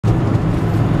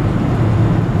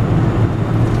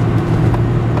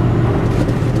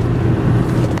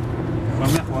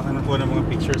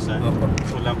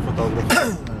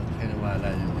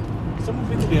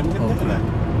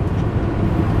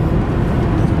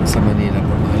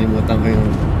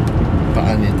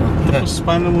Tapos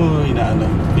paano mo inaano?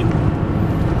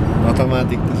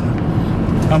 Automatic to siya.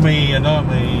 May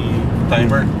may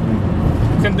timer.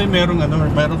 Ganda merong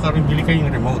meron ka rin bili kayong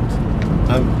remote.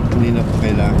 Hindi na po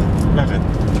kailangan. Bakit?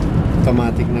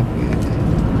 Automatic na po yun.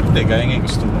 Hindi, gaya nga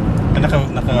gusto mo.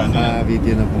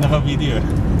 Naka-video na po. Naka-video.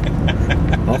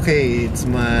 Okay, it's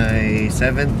my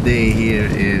 7th day here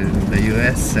in the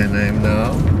US and I'm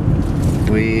now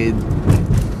with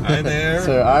Hi there.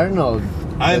 Sir Arnold.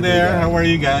 Hi there, how are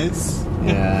you guys?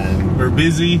 Yeah. We're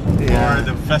busy for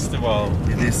the festival.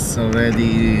 It is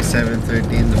already 7:30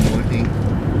 in the morning.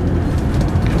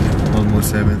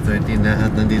 Almost 7:30 na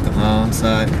at nandito ako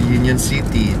sa Union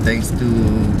City thanks to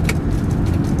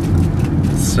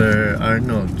Sir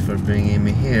Arnold for bringing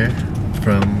me here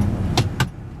from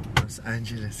Los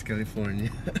Angeles,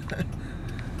 California.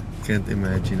 Can't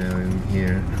imagine I'm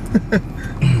here.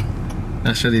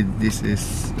 Actually, this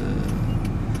is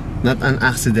not an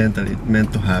accidental, it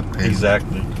meant to happen.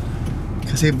 Exactly.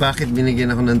 Kasi bakit binigyan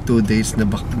ako ng 2 days na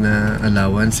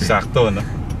allowance eh? Sakto, no?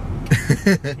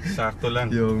 Sakto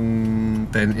lang. Yung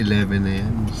 10-11 na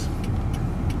yan.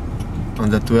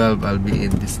 On the 12, I'll be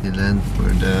in Disneyland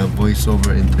for the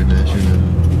VoiceOver International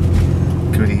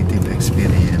Creative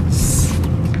Experience.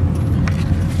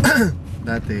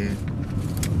 Dati,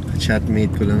 chatmate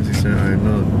ko lang si Sir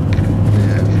Arnold.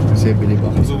 Ayan, kasi bilib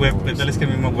ako sa Madalas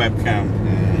kami mag-webcam.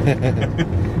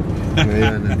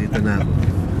 Ngayon, nandito na ako.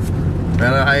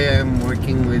 Pero I am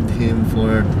working with him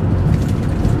for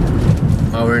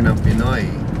Power ng Pinoy.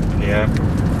 Yeah.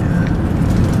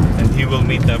 And he will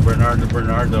meet Bernardo.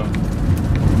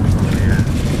 Ayan.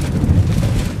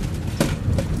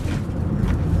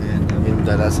 Ayan, kami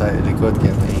dala sa likod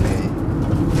kaya maingay.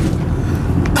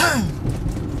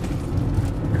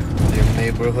 Yung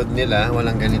neighborhood nila,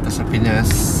 walang ganito sa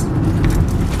Pinas.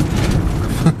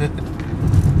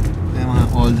 May mga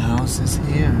old houses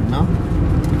here, no?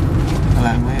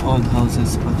 Wala, may old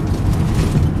houses pa.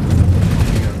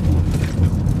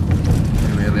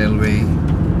 May railway.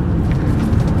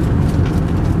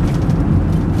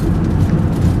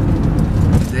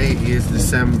 Today is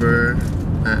December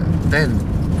 10.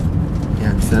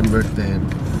 Yeah, December 10.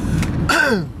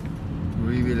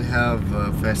 We will have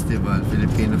a festival,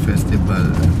 Filipino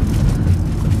festival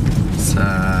sa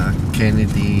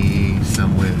Kennedy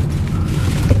somewhere.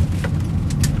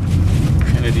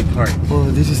 Kennedy Park. Oh,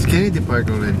 this is Kennedy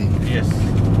Park already. Yes.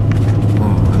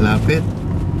 Oh, malapit.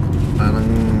 Parang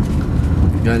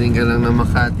galing ka lang ng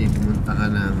Makati, pumunta ka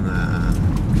ng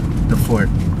the fort.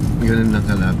 Ganun lang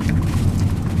kalapit.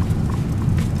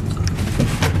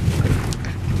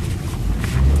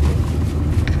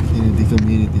 Kennedy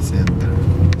Community Center.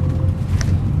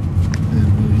 And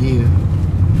we're here.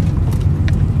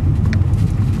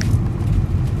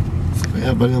 So, kaya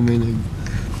pala may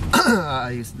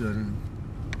aayos doon.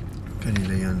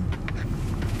 Kanila yun.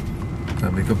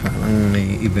 Sabi ko parang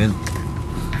may event.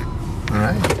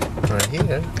 Alright, right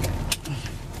here.